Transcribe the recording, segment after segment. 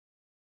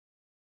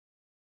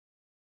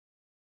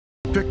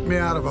Picked me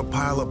out of a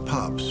pile of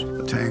pups,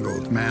 a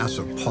tangled mass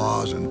of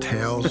paws and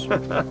tails.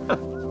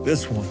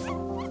 This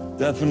one.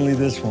 Definitely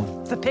this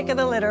one. The pick of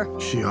the litter.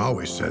 She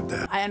always said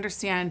that. I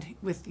understand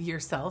with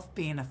yourself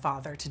being a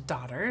father to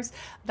daughters,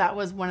 that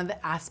was one of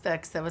the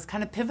aspects that was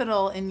kind of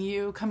pivotal in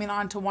you coming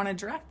on to want to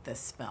direct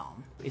this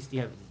film. It's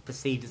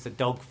perceived as a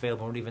dog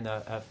film or even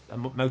a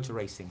motor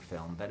racing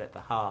film, but at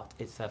the heart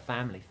it's a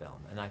family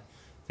film, and I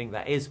think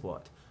that is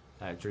what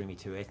drew me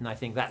to it, and I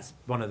think that's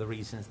one of the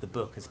reasons the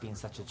book has been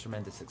such a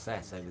tremendous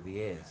success over the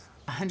years.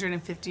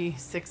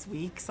 156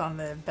 weeks on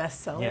the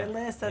bestseller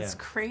list. That's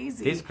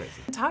crazy. It is crazy.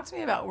 Talk to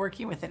me about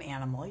working with an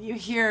animal. You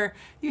hear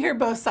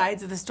both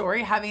sides of the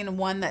story, having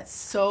one that's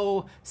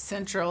so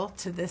central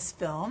to this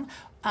film.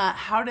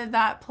 How did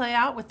that play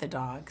out with the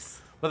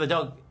dogs? Well, the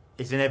dog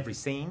is in every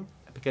scene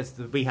because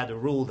we had a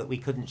rule that we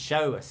couldn't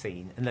show a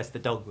scene unless the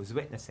dog was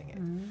witnessing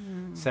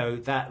it. So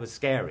that was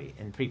scary.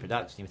 In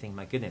pre-production, you think,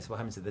 my goodness, what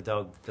happens if the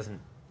dog doesn't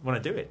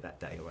want to do it that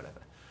day or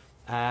whatever?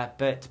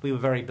 But we were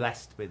very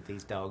blessed with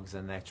these dogs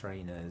and their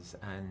trainers,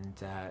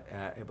 and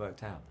it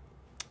worked out.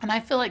 And I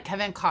feel like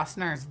Kevin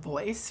Costner's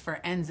voice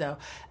for Enzo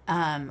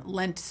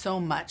lent so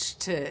much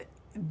to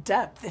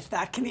depth, if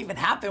that can even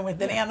happen with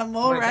an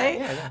animal,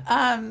 right?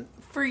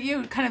 For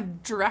you, kind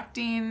of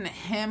directing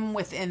him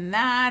within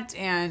that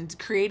and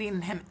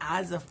creating him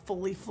as a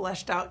fully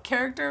fleshed out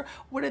character,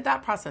 what did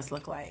that process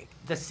look like?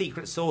 The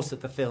secret sauce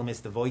of the film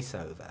is the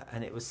voiceover,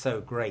 and it was so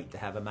great to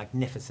have a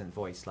magnificent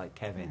voice like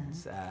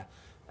Kevin's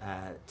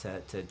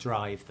to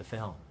drive the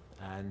film.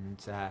 And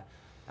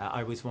I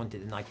always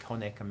wanted an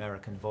iconic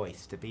American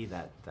voice to be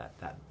that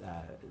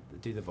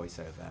do the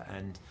voiceover,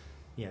 and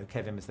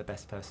Kevin was the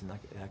best person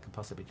I could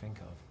possibly think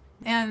of.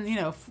 And,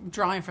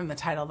 drawing from the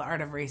title, The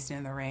Art of Racing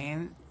in the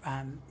Rain,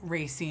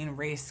 racing,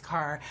 race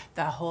car,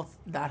 that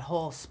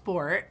whole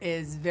sport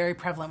is very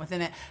prevalent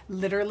within it,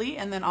 literally,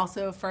 and then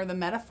also for the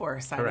metaphor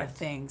side of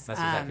things. That's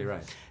exactly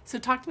right. So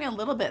talk to me a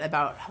little bit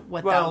about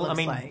what that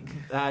looks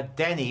like.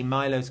 Denny,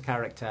 Milo's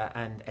character,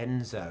 and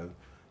Enzo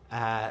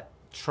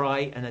try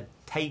and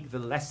take the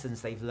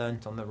lessons they've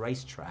learnt on the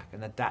racetrack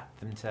and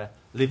adapt them to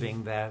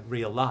living their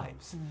real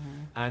lives.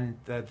 And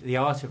the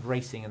art of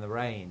racing in the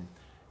rain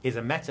is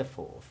a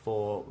metaphor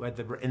for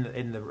whether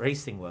in the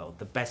racing world,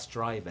 the best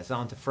drivers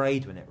aren't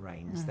afraid when it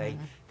rains.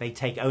 They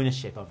take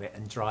ownership of it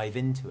and drive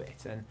into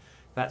it. And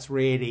that's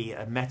really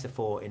a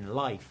metaphor in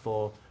life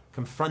for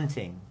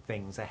confronting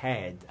things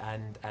ahead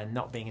and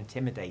not being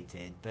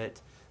intimidated, but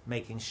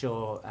making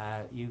sure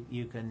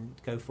you can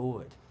go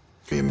forward.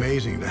 It'd be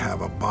amazing to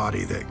have a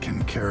body that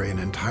can carry an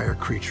entire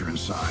creature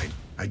inside.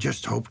 I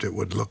just hoped it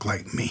would look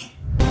like me.